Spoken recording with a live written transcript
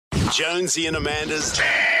Jonesy and Amanda's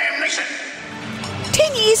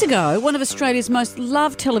 10 years ago, one of Australia's most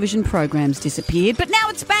loved television programs disappeared, but now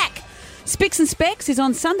it's back. Spicks and Specs is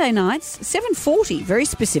on Sunday nights, 7:40, very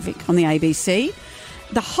specific, on the ABC.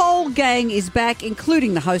 The whole gang is back,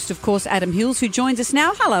 including the host, of course, Adam Hills, who joins us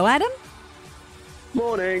now. Hello, Adam.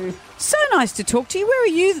 Morning. So nice to talk to you. Where are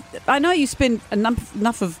you? I know you spend a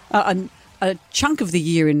chunk of the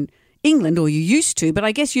year in England, or you used to, but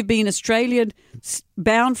I guess you've been Australian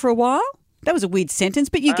bound for a while? That was a weird sentence,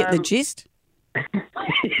 but you get the gist.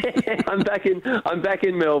 I'm back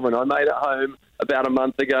in Melbourne. I made it home about a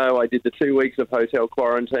month ago. I did the 2 weeks of hotel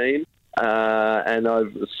quarantine, and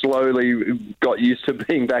I've slowly got used to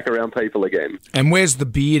being back around people again. And where's the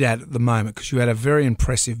beard at the moment? Because you had a very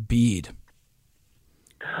impressive beard.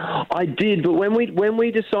 I did, but when we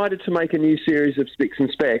decided to make a new series of Spicks and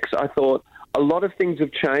Specs, I thought a lot of things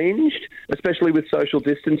have changed, especially with social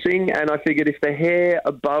distancing, and I figured if the hair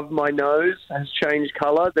above my nose has changed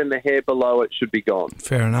colour, then the hair below it should be gone.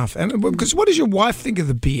 Fair enough. Because what does your wife think of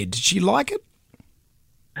the beard? Did she like it?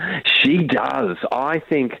 She does. I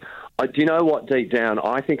think... do you know what, deep down,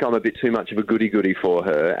 I think I'm a bit too much of a goody-goody for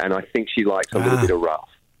her, and I think she likes a little bit of rough.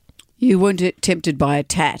 You weren't tempted by a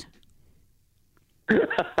tat?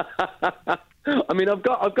 I mean, I've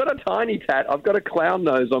got a tiny tat. I've got a clown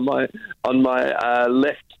nose on my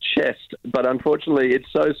left chest, but unfortunately, it's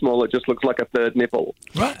so small it just looks like a third nipple.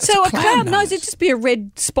 Right. So a clown nose, it'd just be a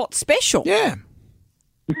red spot special. Yeah.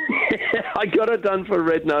 I got it done for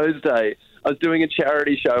Red Nose Day. I was doing a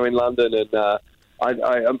charity show in London, and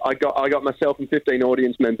I got myself and 15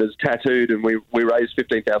 audience members tattooed, and we raised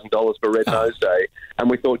 $15,000 for Red Nose Day, and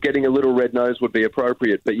we thought getting a little red nose would be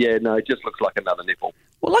appropriate. But yeah, no, it just looks like another nipple.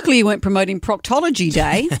 Well, luckily you weren't promoting Proctology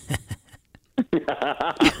Day.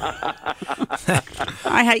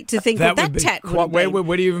 I hate to think what that tat would be.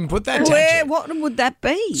 Where do you even put that tat? What would that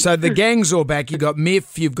be? So the gang's all back. You've got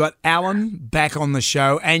Miff, you've got Alan back on the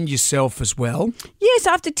show, and yourself as well. Yes,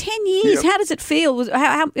 after 10 years. Yep. How does it feel?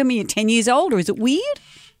 You're 10 years older. Is it weird?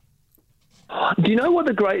 Do you know what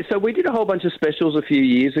So we did a whole bunch of specials a few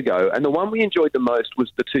years ago, and the one we enjoyed the most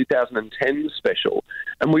was the 2010 special.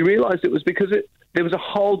 And we realised it was because there was a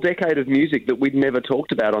whole decade of music that we'd never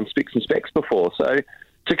talked about on Spicks and Specs before. So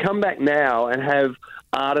to come back now and have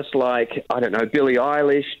artists like, I don't know, Billie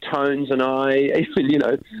Eilish, Tones and I,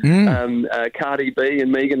 even, Cardi B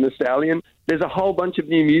and Megan Thee Stallion, there's a whole bunch of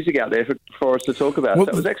new music out there for us to talk about. Well,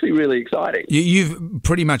 so it was actually really exciting. You've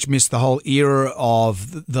pretty much missed the whole era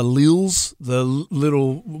of the Lils, the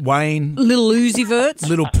Little Wayne. Little Uzi Verts.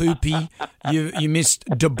 Little Poopy. You missed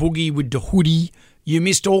Da Boogie with Da Hoodie. You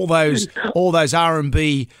missed all those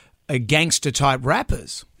R&B gangster-type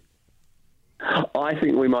rappers. I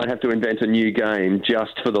think we might have to invent a new game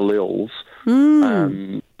just for the Lils.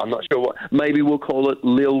 I'm not sure what. Maybe we'll call it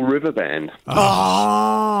Lil River Band.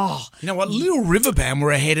 Oh. You know what? Lil River Band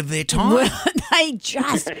were ahead of their time. Were they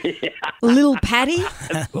just? Lil Paddy?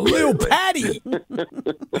 Lil Paddy.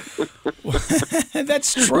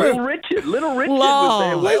 That's true. Little Richard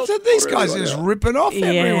was there. These guys are just ripping off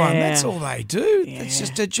everyone. That's all they do. Yeah. It's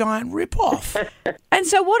just a giant rip-off. And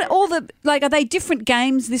so are they different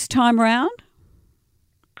games this time around?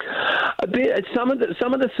 A bit, some of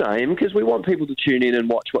the same, because we want people to tune in and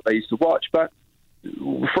watch what they used to watch. But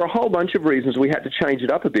for a whole bunch of reasons, we had to change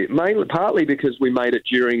it up a bit. Partly because we made it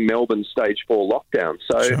during Melbourne's Stage 4 lockdown,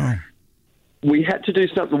 so we had to do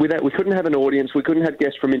something with that. We couldn't have an audience. We couldn't have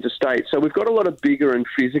guests from interstate. So we've got a lot of bigger and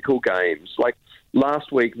physical games. Like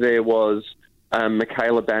last week, there was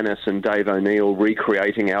Michaela Banis and Dave O'Neill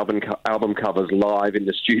recreating album covers live in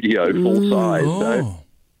the studio, full size. So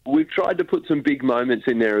we've tried to put some big moments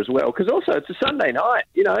in there as well, because also it's a Sunday night.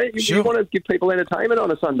 You want to give people entertainment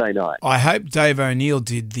on a Sunday night. I hope Dave O'Neill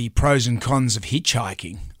did the pros and cons of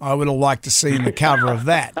hitchhiking. I would have liked to see in the cover of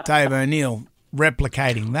that, Dave O'Neill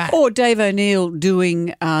replicating that. Or Dave O'Neill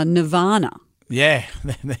doing Nirvana. Yeah.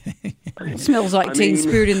 Smells like Teen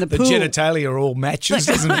Spirit in the pool. The genitalia all matches,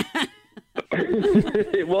 doesn't it?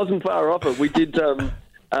 It wasn't far off it. We did...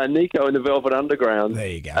 Nico and the Velvet Underground. There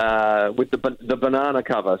you go. With the banana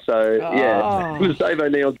cover. So, it was Dave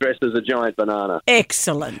O'Neill dressed as a giant banana.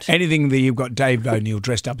 Excellent. Anything that you've got Dave O'Neill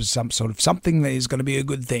dressed up as some sort of something that is going to be a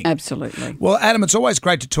good thing. Absolutely. Well, Adam, it's always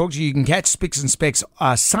great to talk to you. You can catch Spicks and Specs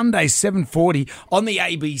Sunday 7:40 on the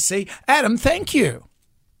ABC. Adam, thank you.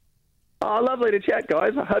 Oh, lovely to chat,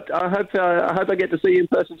 guys. I hope I get to see you in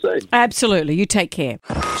person soon. Absolutely. You take care.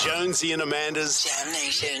 Jonesy and Amanda's Jam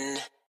Nation.